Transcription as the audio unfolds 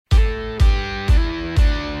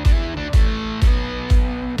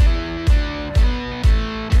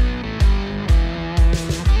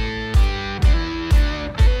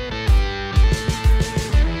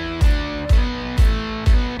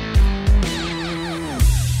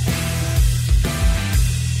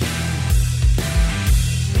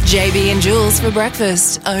JB and Jules for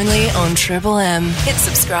breakfast, only on Triple M. Hit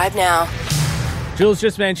subscribe now. Jules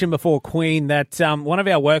just mentioned before Queen that one of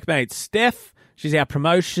our workmates, Steph, she's our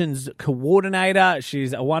promotions coordinator.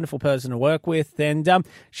 She's a wonderful person to work with, and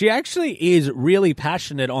she actually is really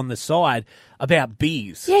passionate on the side about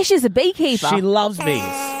bees. Yeah, she's a beekeeper. She loves bees.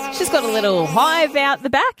 She's got a little hive out the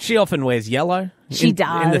back. She often wears yellow. She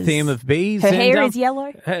does. In the theme of bees. Her hair is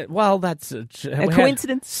yellow. Well, that's a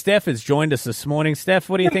coincidence. Steph has joined us this morning. Steph,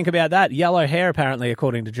 what do you think about that? Yellow hair, apparently,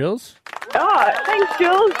 according to Jules. Oh, thanks,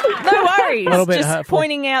 Jules. No worries. A little bit just hurtful.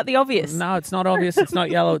 pointing out the obvious. No, it's not obvious. It's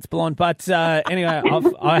not yellow. It's blonde. But anyway,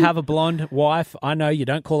 I have a blonde wife. I know you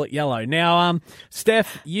don't call it yellow. Now,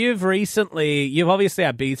 Steph, you've obviously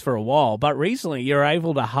had bees for a while, but recently you're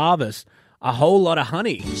able to harvest a whole lot of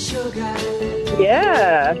honey.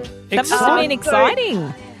 Yeah. That must have been exciting.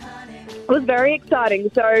 It was very exciting.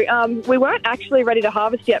 So we weren't actually ready to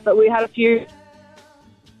harvest yet, but we had a few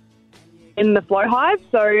in the flow hive.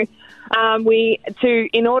 So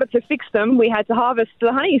in order to fix them, we had to harvest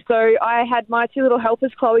the honey. So I had my two little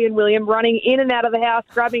helpers, Chloe and William, running in and out of the house,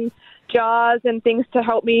 grabbing jars and things to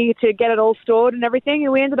help me to get it all stored and everything,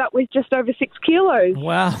 and we ended up with just over 6 kilos.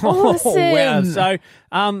 Wow. Awesome.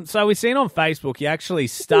 Wow. So we've seen on Facebook you actually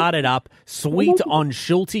started up Sweet on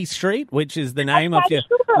Schulte Street, which is the name of your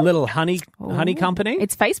little honey company.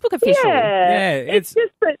 It's Facebook official. Yeah. It's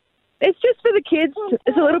just for the kids.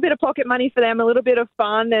 It's a little bit of pocket money for them, a little bit of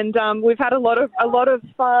fun, and we've had a lot of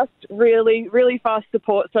fast, really, really fast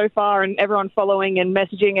support so far, and everyone following and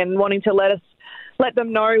messaging and wanting to let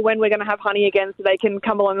them know when we're going to have honey again so they can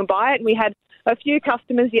come along and buy it. And we had a few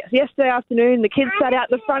customers yesterday afternoon. The kids sat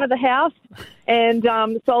out the front of the house and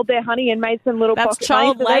sold their honey and made some little pocket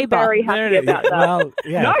child money. So labour. they're very happy about that. Well,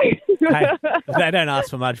 yeah. No. Hey, they don't ask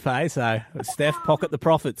for much pay, so Steph, pocket the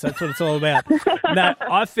profits. That's what it's all about. No,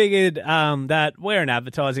 I figured that we're an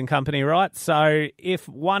advertising company, right? So if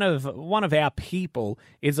one of our people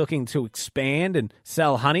is looking to expand and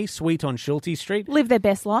sell honey, Sweet on Schulte Street, Live their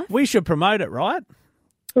best life. we should promote it, right?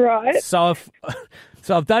 Right. So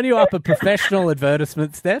I've done you up a professional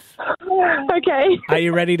advertisement, Steph. Okay. Are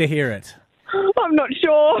you ready to hear it? I'm not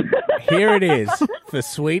sure. Here it is for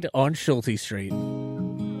Sweet on Schulte Street.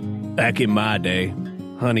 Back in my day,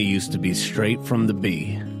 honey used to be straight from the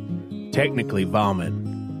bee. Technically vomit,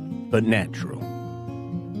 but natural.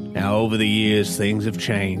 Now, over the years, things have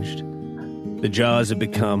changed. The jars have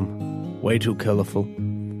become way too colorful.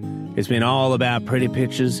 It's been all about pretty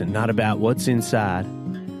pictures and not about what's inside.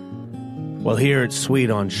 Well, here at Sweet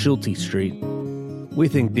on Schulte Street, we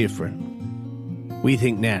think different. We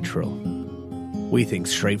think natural. We think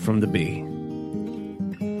straight from the bee.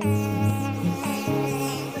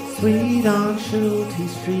 Sweet on Schulte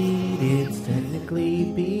Street, it's technically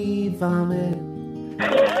bee vomit.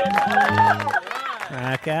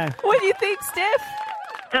 Okay. What do you think, Steph?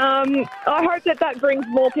 I hope that brings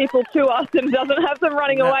more people to us and doesn't have them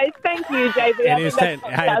running away. Thank you, JB.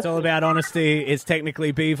 It's all about honesty. It's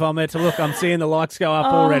technically bee vomit. Look, I'm seeing the likes go up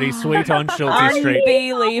already. Sweet on Schulte Street.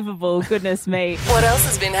 Unbelievable. Goodness me. What else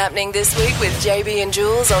has been happening this week with JB and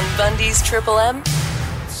Jules on Bundy's Triple M?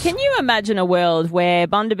 Can you imagine a world where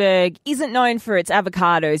Bundaberg isn't known for its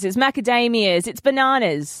avocados, its macadamias, its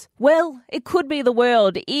bananas? Well, it could be the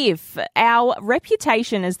world if our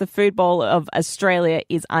reputation as the food bowl of Australia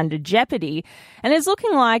is under jeopardy, and it's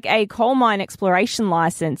looking like a coal mine exploration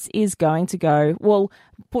licence is going to go,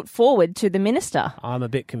 put forward to the minister. I'm a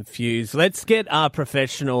bit confused. Let's get our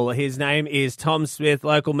professional. His name is Tom Smith,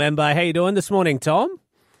 local member. How you doing this morning, Tom?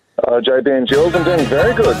 JB and Jules, I'm doing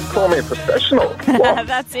very good. Call me a professional.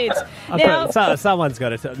 That's it. Now, Someone's got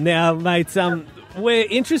to. Now, mate, we're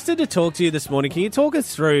interested to talk to you this morning. Can you talk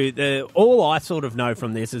us through all I sort of know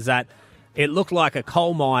from this is that it looked like a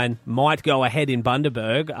coal mine might go ahead in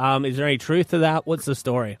Bundaberg. Is there any truth to that? What's the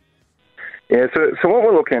story? Yeah, so what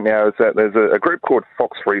we're looking at now is that there's a group called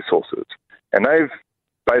Fox Resources, and they've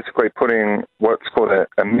basically put in what's called a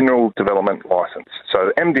mineral development license.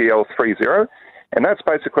 So MDL 30. And that's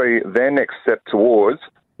basically their next step towards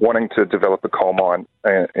wanting to develop a coal mine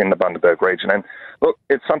in the Bundaberg region. And look,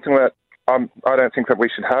 it's something that I don't think that we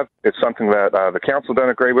should have. It's something that the council don't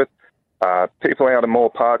agree with. People out in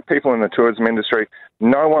Moore Park, people in the tourism industry,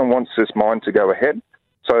 no one wants this mine to go ahead.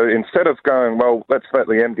 So instead of going, well, let's let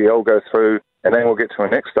the MDL go through and then we'll get to a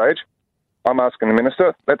next stage, I'm asking the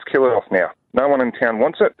minister, let's kill it off now. No one in town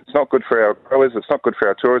wants it. It's not good for our growers. It's not good for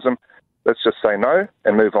our tourism. let's just say no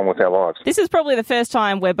and move on with our lives. This is probably the first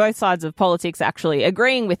time where both sides of politics actually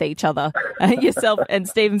agreeing with each other, yourself and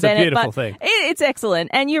Stephen Bennett. It's a beautiful thing. It's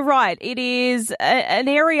excellent. And you're right. It is an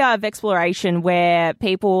area of exploration where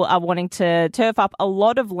people are wanting to turf up a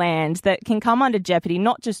lot of land that can come under jeopardy,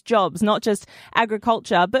 not just jobs, not just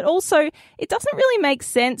agriculture, but also it doesn't really make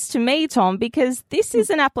sense to me, Tom, because this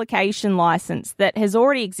is an application license that has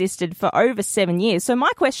already existed for over 7 years. So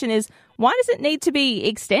my question is, why does it need to be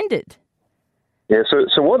extended? Yeah,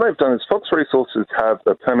 so what they've done is Fox Resources have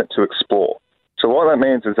a permit to explore. So what that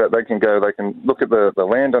means is that they can look at the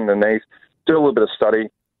land underneath, do a little bit of study,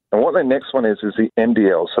 and what their next one is the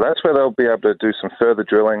MDL. So that's where they'll be able to do some further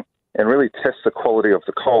drilling and really test the quality of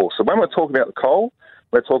the coal. So when we're talking about the coal,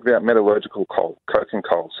 we're talking about metallurgical coal, coking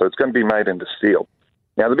coal. So it's going to be made into steel.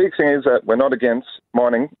 Now, the big thing is that we're not against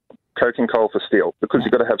mining coking coal for steel because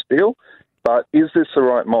you've got to have steel, but is this the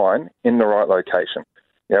right mine in the right location?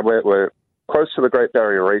 Yeah, we're close to the Great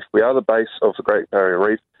Barrier Reef. We are the base of the Great Barrier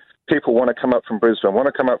Reef. People want to come up from Brisbane, want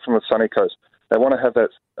to come up from the sunny coast. They want to have that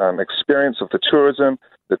experience of the tourism,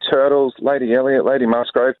 the turtles, Lady Elliot, Lady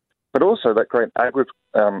Musgrave, but also that great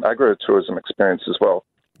agri-tourism experience as well.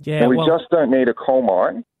 Yeah, and we just don't need a coal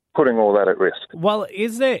mine putting all that at risk. Well,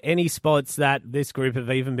 is there any spots that this group have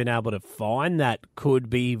even been able to find that could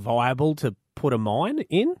be viable to put a mine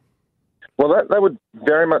in? Well, that would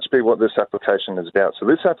very much be what this application is about. So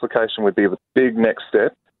this application would be the big next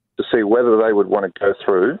step to see whether they would want to go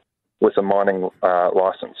through with a mining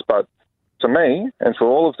license. But for me, and for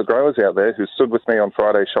all of the growers out there who stood with me on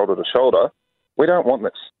Friday shoulder to shoulder, we don't want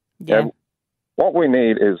this. Yeah. And what we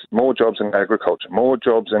need is more jobs in agriculture, more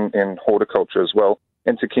jobs in horticulture as well,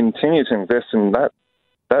 and to continue to invest in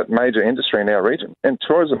that major industry in our region, and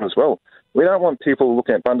tourism as well. We don't want people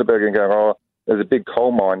looking at Bundaberg and going, oh, there's a big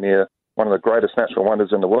coal mine near one of the greatest natural wonders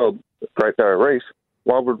in the world, the Great Barrier Reef.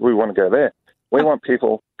 Why would we want to go there? We want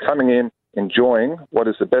people coming in, enjoying what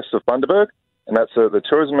is the best of Bundaberg, and that's the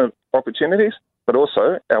tourism opportunities, but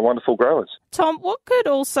also our wonderful growers. Tom, what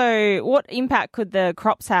impact could the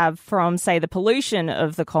crops have from, say, the pollution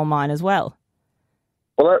of the coal mine as well?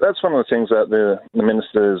 Well, that's one of the things that the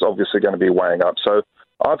minister is obviously going to be weighing up. So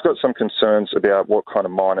I've got some concerns about what kind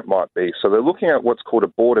of mine it might be. So they're looking at what's called a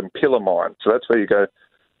board and pillar mine. So that's where you go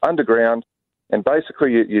underground, and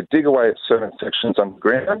basically you dig away at certain sections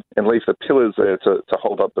underground and leave the pillars there to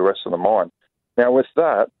hold up the rest of the mine. Now, with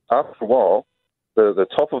that, after a while, the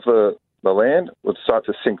top of the land would start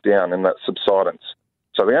to sink down in that subsidence.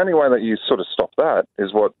 So the only way that you sort of stop that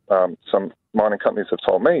is what some mining companies have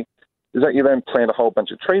told me, is that you then plant a whole bunch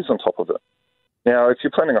of trees on top of it. Now, if you're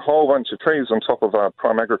planting a whole bunch of trees on top of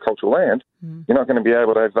prime agricultural land, you're not going to be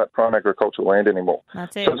able to have that prime agricultural land anymore.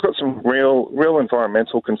 That's it. So it's got some real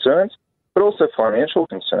environmental concerns, but also financial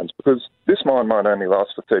concerns, because this mine might only last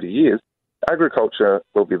for 30 years. Agriculture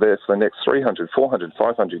will be there for the next 300, 400,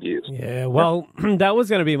 500 years. Yeah, well, that was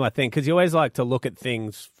going to be my thing, because you always like to look at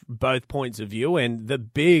things both points of view, and the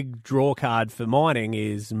big draw card for mining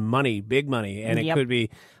is money, big money, and it could be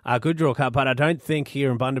a good draw card, but I don't think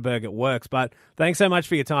here in Bundaberg it works. But thanks so much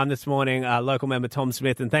for your time this morning, local member Tom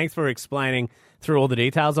Smith, and thanks for explaining through all the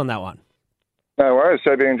details on that one. No worries,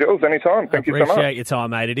 JB and Jules, anytime. Thank you so much. Appreciate your time,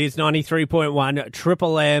 mate. It is 93.1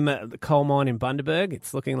 Triple M, the coal mine in Bundaberg.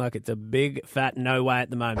 It's looking like it's a big, fat no way at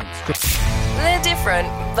the moment. They're different,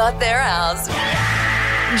 but they're ours.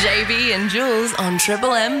 JB and Jules on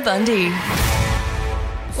Triple M Bundy.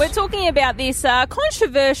 We're talking about this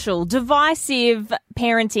controversial, divisive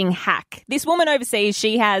parenting hack. This woman overseas,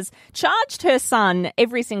 she has charged her son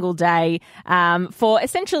every single day for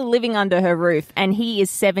essentially living under her roof, and he is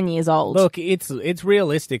 7 years old. Look, it's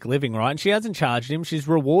realistic living, right? And she hasn't charged him, she's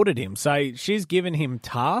rewarded him. So she's given him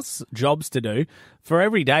tasks, jobs to do. For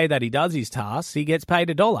every day that he does his tasks, he gets paid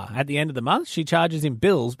 $1. At the end of the month, she charges him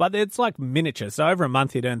bills, but it's like miniature. So over a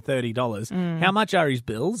month, he'd earn $30. How much are his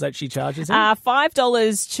bills that she charges him?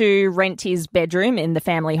 $5 to rent his bedroom in the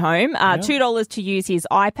family home, $2 to use his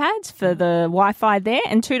iPad for the Wi-Fi there,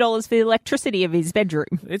 and $2 for the electricity of his bedroom.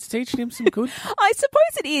 It's teaching him some good... I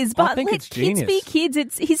suppose it is, but let kids genius. be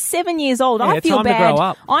kids. He's 7 years old. Yeah, I feel time to bad. grow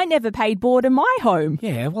up. I never paid board in my home.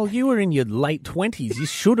 Yeah, well, you were in your late 20s. You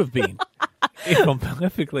should have been, if I'm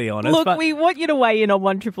perfectly honest. Look, but... we want you to weigh in on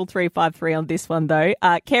 133353 on this one, though.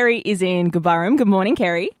 Kerry is in Gaburrum. Good morning,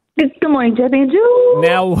 Kerry. Good morning, Debbie and Jules.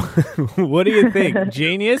 Now, what do you think?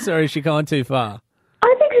 Genius, or is she going too far?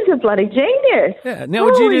 I think she's a bloody genius. Yeah. Now,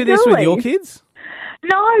 would you do this with your kids?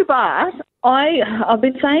 No, but I've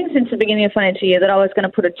been saying since the beginning of financial year that I was going to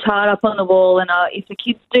put a chart up on the wall, and if the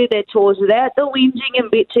kids do their chores without the whinging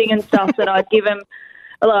and bitching and stuff, that I'd give them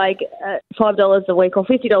like $5 a week or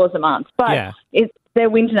 $50 a month. But they're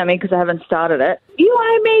whinging at me because I haven't started it. You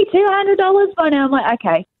owe me $200 by now. I'm like,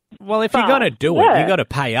 okay. Well, if you're going to do it, you got to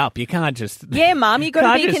pay up. You can't just... Yeah, Mum, you've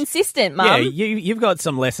got to be consistent, Mum. Yeah, you've got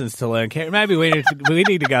some lessons to learn, Karen. Maybe we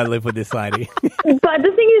need to go live with this lady. But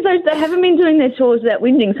the thing is, they haven't been doing their chores without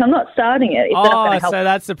whinging, so I'm not starting it. If they're not gonna help. So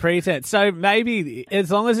that's the pretense. So maybe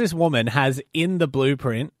as long as this woman has in the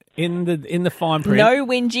blueprint, in the fine print, no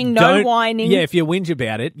whinging, no whining. Yeah, if you whinge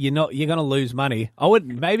about it, you're going to lose money. I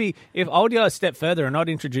would if I would go a step further and I'd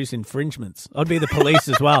introduce infringements. I'd be the police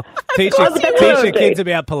as well. teach your kids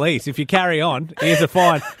about police. If you carry on, here's a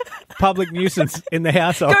fine. Public nuisance in the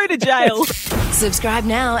household. Go to jail. Subscribe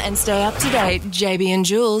now and stay up to date. JB and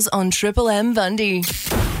Jules on Triple M Bundy.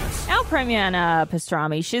 Our Premier Anna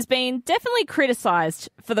Pastrami, she's been definitely criticised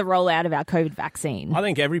for the rollout of our COVID vaccine. I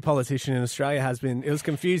think every politician in Australia has been. It was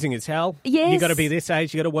confusing as hell. Yes. You got to be this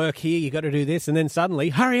age, you got to work here, you got to do this, and then suddenly,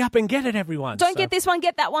 hurry up and get it, everyone. Don't get this one,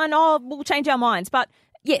 get that one. Oh, we'll change our minds. But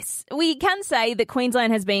yes, we can say that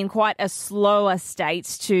Queensland has been quite a slower state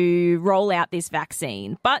to roll out this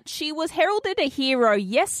vaccine. But she was heralded a hero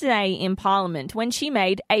yesterday in Parliament when she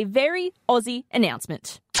made a very Aussie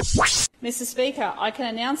announcement. Mr. Speaker, I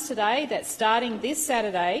can announce today that starting this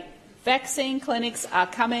Saturday, vaccine clinics are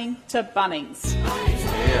coming to Bunnings.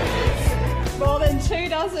 More than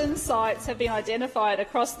 24 sites have been identified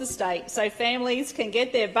across the state so families can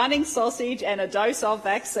get their Bunnings sausage and a dose of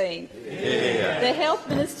vaccine. Yeah. The Health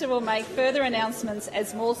Minister will make further announcements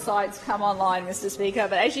as more sites come online, Mr. Speaker.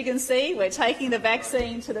 But as you can see, we're taking the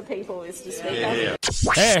vaccine to the people, Mr. Speaker.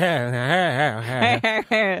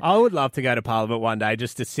 I would love to go to Parliament one day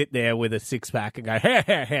just to sit there with a six-pack and go,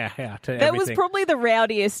 That was probably the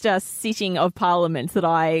rowdiest sitting of Parliament that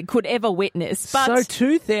I could ever witness. But So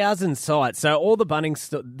 2,000 sites. So all the Bunnings,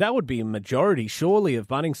 that would be a majority, surely, of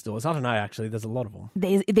Bunnings stores. I don't know, actually. There's a lot of them.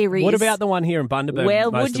 There is. What about the one here in Bundaberg?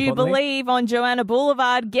 Well, would you believe on Joanna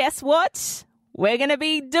Boulevard, guess what? We're going to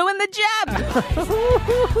be doing the jab.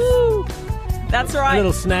 That's right. A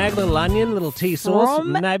little snag, little onion, little tea sauce,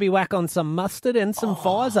 maybe whack on some mustard and some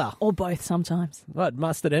Pfizer. Or both sometimes. What,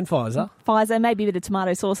 mustard and Pfizer? Ppfizer, maybe a bit of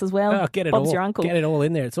tomato sauce as well. Oh, get it Bob's all. Your uncle. Get it all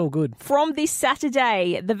in there. It's all good. From this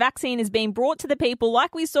Saturday, the vaccine is being brought to the people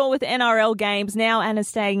like we saw with NRL games. Now Anna's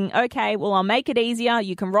saying, okay, well, I'll make it easier.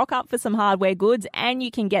 You can rock up for some hardware goods and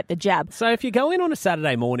you can get the jab. So if you go in on a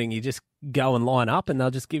Saturday morning, you just go and line up and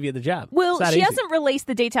they'll just give you the jab. Well, she hasn't released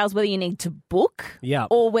the details whether you need to book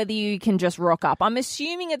or whether you can just rock up. I'm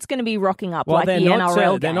assuming it's going to be rocking up like the NRL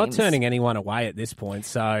games. They're not turning anyone away at this point,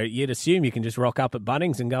 so you'd assume you can just rock up at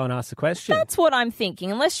Bunnings and go and ask the question. That's what I'm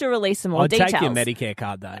thinking, unless you release some more details. I'd take your Medicare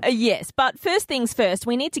card, though. Yes, but first things first,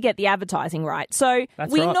 we need to get the advertising right. So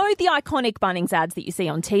we know the iconic Bunnings ads that you see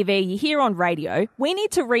on TV, you hear on radio. We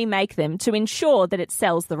need to remake them to ensure that it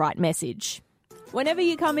sells the right message. Whenever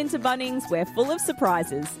you come into Bunnings, we're full of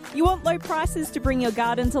surprises. You want low prices to bring your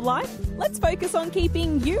garden to life? Let's focus on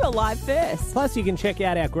keeping you alive first. Plus, you can check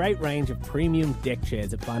out our great range of premium deck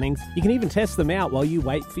chairs at Bunnings. You can even test them out while you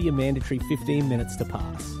wait for your mandatory 15 minutes to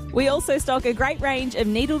pass. We also stock a great range of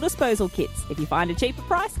needle disposal kits. If you find a cheaper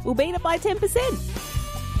price, we'll beat it by 10%.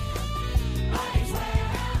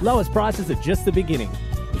 Lowest prices are just the beginning.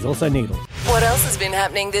 There's also needles. What else has been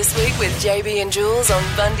happening this week with JB and Jules on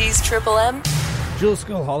Bundy's Triple M? Jules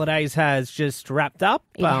School Holidays has just wrapped up.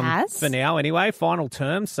 It has. For now, anyway. Final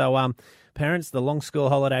term. So, parents, the long school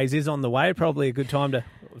holidays is on the way. Probably a good time to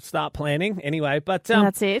start planning. Anyway, but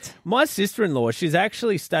that's it. My sister-in-law, she's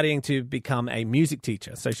actually studying to become a music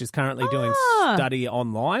teacher. So she's currently doing study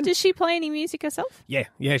online. Does she play any music herself? Yeah.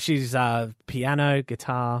 She's piano,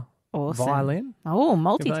 guitar. Awesome. Violin. Oh,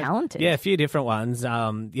 multi-talented. Yeah, a few different ones.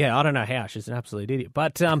 I don't know how. She's an absolute idiot.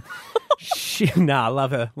 But I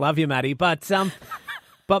love her. Love you, Maddie.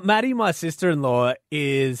 But Maddie, my sister-in-law,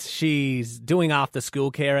 she's doing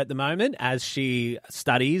after-school care at the moment as she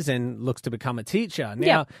studies and looks to become a teacher.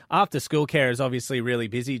 Now, after-school care is obviously really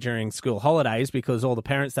busy during school holidays because all the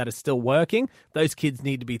parents that are still working, those kids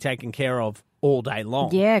need to be taken care of all day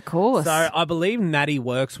long. Yeah, of course. So I believe Maddie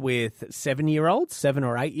works with 7-year-olds, 7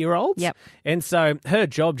 or 8-year-olds. Yep. And so her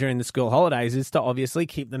job during the school holidays is to obviously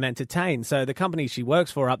keep them entertained. So the company she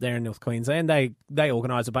works for up there in North Queensland, they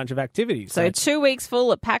organise a bunch of activities. So 2 weeks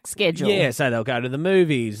full of packed schedule. Yeah, so they'll go to the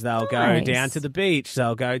movies, they'll go down to the beach,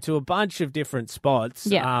 they'll go to a bunch of different spots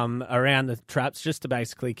around the traps just to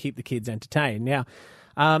basically keep the kids entertained. Now,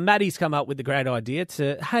 Maddie's come up with the great idea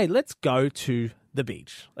let's go to the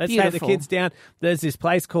beach. Let's take the Beautiful. kids down. There's this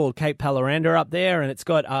place called Cape Paloranda up there, and it's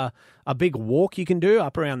got a big walk you can do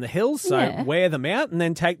up around the hills. So Yeah. wear them out and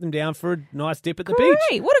then take them down for a nice dip at the Great.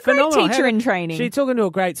 beach. What a great Phenomenal. teacher in training. She took them to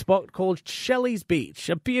a great spot called Shelley's Beach,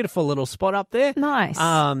 a beautiful little spot up there. Nice.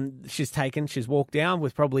 She's walked down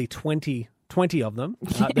with probably 20 of them.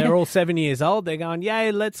 They're all 7 years old. They're going,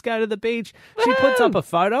 yay, let's go to the beach. She puts up a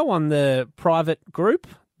photo on the private group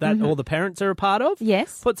that all the parents are a part of.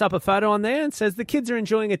 Yes. Puts up a photo on there and says, the kids are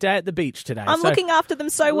enjoying a day at the beach today. I'm So looking after them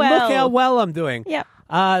so well. Look how well I'm doing. Yep.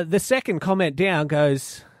 The second comment down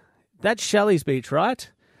goes, that's Shelley's Beach,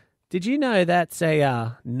 right? Did you know that's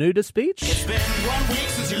a nudist beach?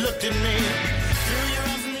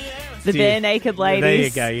 The bare naked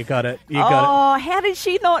ladies. There you go. You got it. You got Oh, how did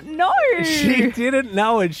she not know? it. She didn't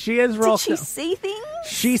know it. She has Did rocked she up. see things?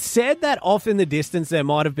 She said that off in the distance there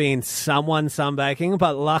might have been someone sunbaking,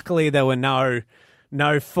 but luckily there were no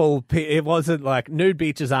full. It wasn't like nude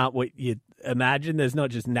beaches aren't what you'd imagine. There's not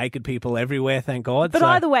just naked people everywhere, thank God. But So-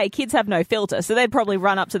 either way, kids have no filter, so they'd probably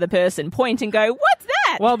run up to the person, point and go, what's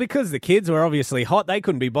that? Well, because the kids were obviously hot, they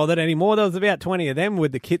couldn't be bothered anymore. There was about 20 of them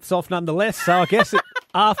with the kits off nonetheless. So I guess it,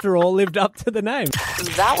 after all, lived up to the name.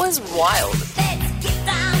 That was wild.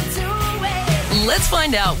 Let's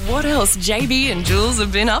find out what else JB and Jules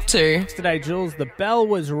have been up to. Today, Jules, the bell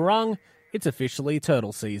was rung. It's officially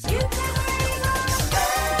turtle season.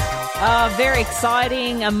 Oh, very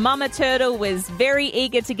exciting. A mama turtle was very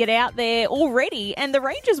eager to get out there already, and the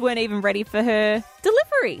rangers weren't even ready for her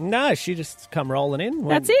delivery. No, she just come rolling in.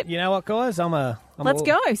 That's it. You know what, guys? Let's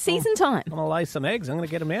go. Season time. I'm going to lay some eggs. I'm going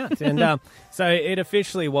to get them out. And so it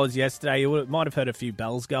officially was yesterday. You might have heard a few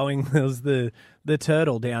bells going. There was the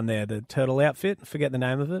turtle down there, the turtle outfit. I forget the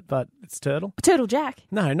name of it, but it's Turtle. Turtle Jack,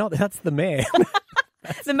 No, that's the mayor.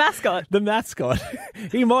 the mascot. The mascot.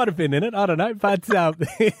 He might have been in it. I don't know. But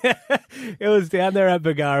it was down there at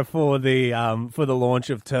Bargara for the launch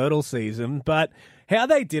of turtle season. But how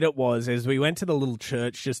they did it was, as we went to the little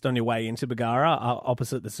church just on your way into Bargara,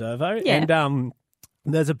 opposite the servo. Yeah. And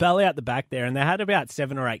there's a bell out the back there, and they had about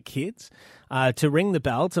 7 or 8 kids to ring the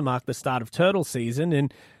bell to mark the start of turtle season.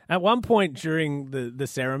 And at one point during the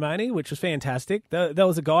ceremony, which was fantastic, there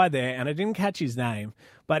was a guy there, and I didn't catch his name,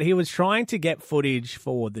 but he was trying to get footage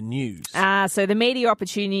for the news. So the media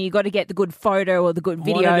opportunity, you got to get the good photo or the good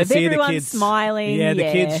video Wanted to of see everyone the kids smiling. Yeah, the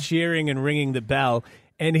kids cheering and ringing the bell.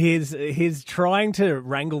 And his trying to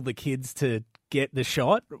wrangle the kids to get the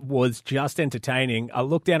shot was just entertaining. I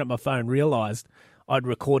looked down at my phone, realised I'd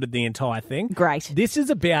recorded the entire thing. Great. This is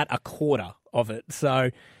about a quarter of it.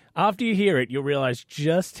 So after you hear it, you'll realise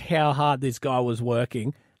just how hard this guy was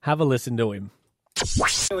working. Have a listen to him.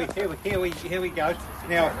 Here we go.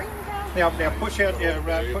 Now push out your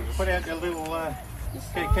put out your little.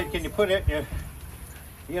 Can you put out your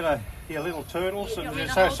little turtles,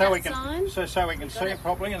 and so we can see it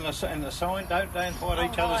properly in the sign. Don't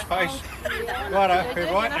hide each other's face. Right,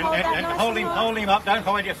 and hold him up. Don't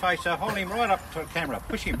hide your face. So hold him right up to the camera.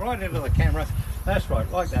 Push him right into the camera. That's right,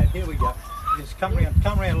 like that. Here we go. Just come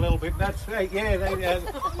around a little bit. That's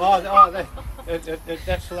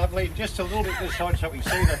that's lovely. Just a little bit this side so we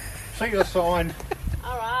see the sign.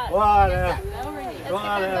 All right.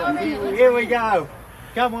 Right. Here we go.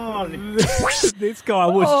 Come on. This guy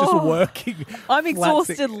was just working. I'm flat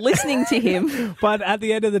exhausted listening to him. But at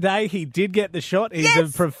the end of the day, he did get the shot. He's a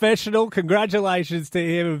professional. Congratulations to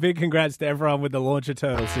him, and big congrats to everyone with the launch of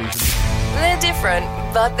turtle season. They're different,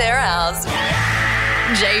 but they're ours.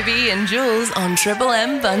 JB and Jules on Triple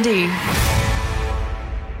M Bundy.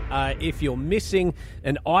 If you're missing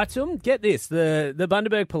an item, get this. The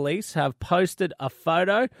Bundaberg police have posted a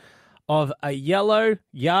photo of a yellow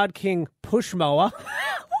Yard King push mower.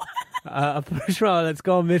 A push mower that's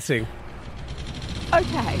gone missing.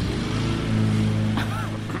 Okay.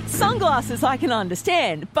 Sunglasses I can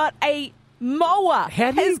understand, but a mower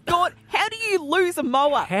How do you lose a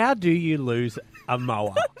mower? How do you lose a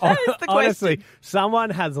mower? That is the Honestly, question. someone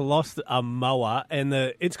has lost a mower, and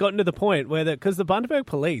it's gotten to the point where because the Bundaberg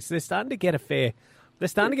police, they're starting to get a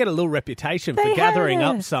little reputation for They gathering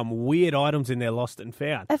have. up some weird items in their lost and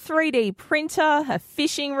found. A 3D printer, a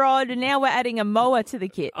fishing rod, and now we're adding a mower to the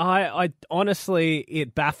kit. I honestly,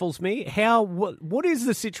 it baffles me. What is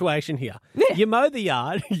the situation here? You mow the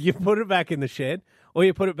yard, you put it back in the shed, or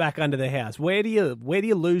you put it back under the house. Where do you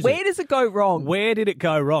lose it? Where does it go wrong? Where did it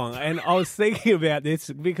go wrong? And I was thinking about this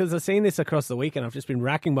because I've seen this across the week, and I've just been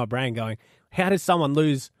racking my brain going, how does someone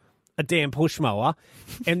lose a damn push mower?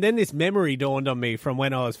 And then this memory dawned on me from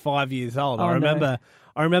when I was 5 years old. Oh, I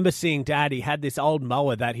remember seeing Dad. He had this old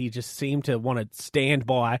mower that he just seemed to want to stand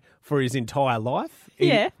by for his entire life.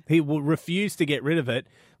 He refused to get rid of it.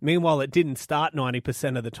 Meanwhile, it didn't start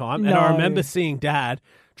 90% of the time. And I remember seeing Dad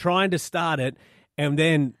trying to start it and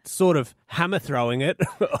then sort of hammer throwing it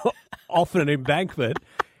off an embankment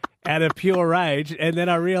out of pure rage. And then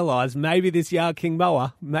I realised maybe this Yard King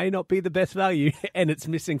mower may not be the best value and it's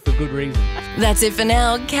missing for good reason. That's it for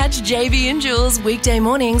now. Catch JB and Jules weekday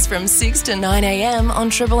mornings from 6 to 9 a.m. on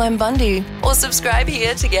Triple M Bundy, or subscribe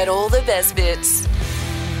here to get all the best bits.